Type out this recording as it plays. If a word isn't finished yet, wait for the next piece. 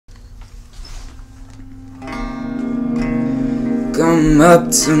Come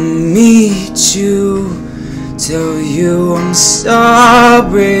up to meet you, tell you I'm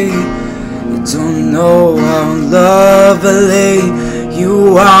sorry. You don't know how lovely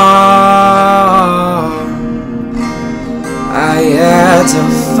you are. I had to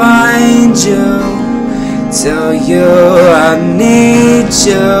find you, tell you I need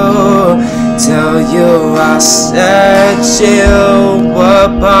you, tell you I'll set you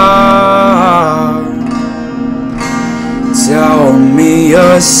apart. Tell me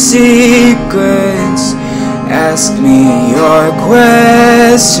your secrets, ask me your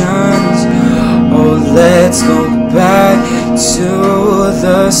questions. Oh, let's go back to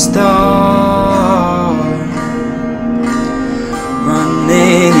the start.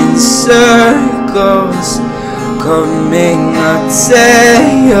 Running in circles, coming our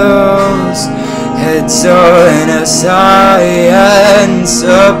tails, heads are in a science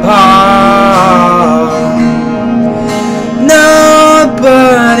apart.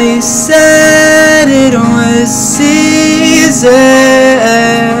 Nobody said it was easy.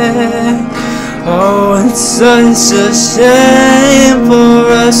 Oh, it's such a shame for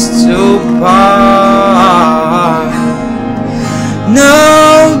us to part.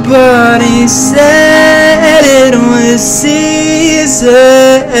 Nobody said it was easy.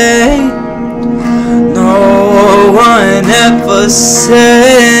 No one ever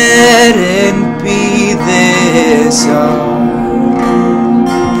said it'd be this hard.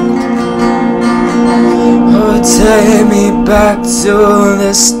 Oh, take me back to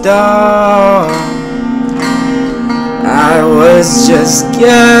the start. I was just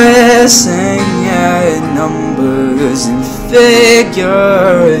guessing at numbers and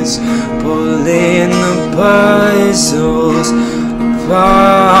figures, pulling the puzzles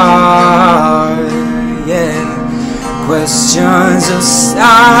apart. Yeah, questions of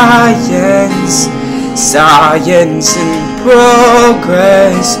science, science in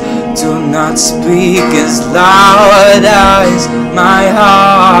progress. Do not speak as loud as my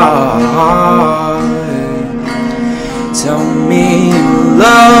heart. Tell me you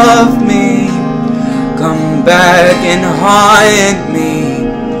love me, come back and haunt me.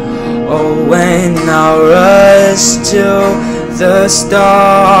 Oh, when I rush to the start,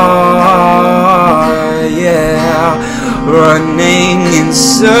 yeah, running in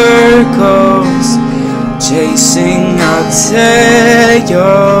circles, chasing our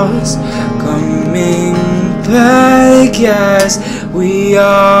tails, coming back as we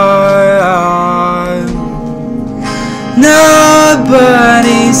are.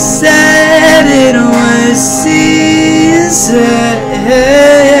 Nobody said it was easy.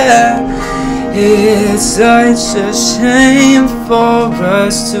 It's such a shame for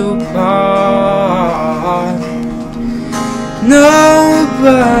us to part.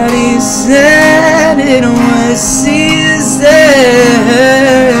 Nobody said it was easy.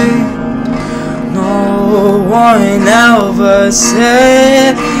 No one ever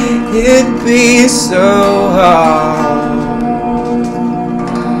said it'd be so hard.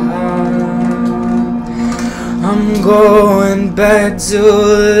 I'm going back to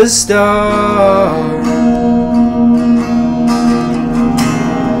the start.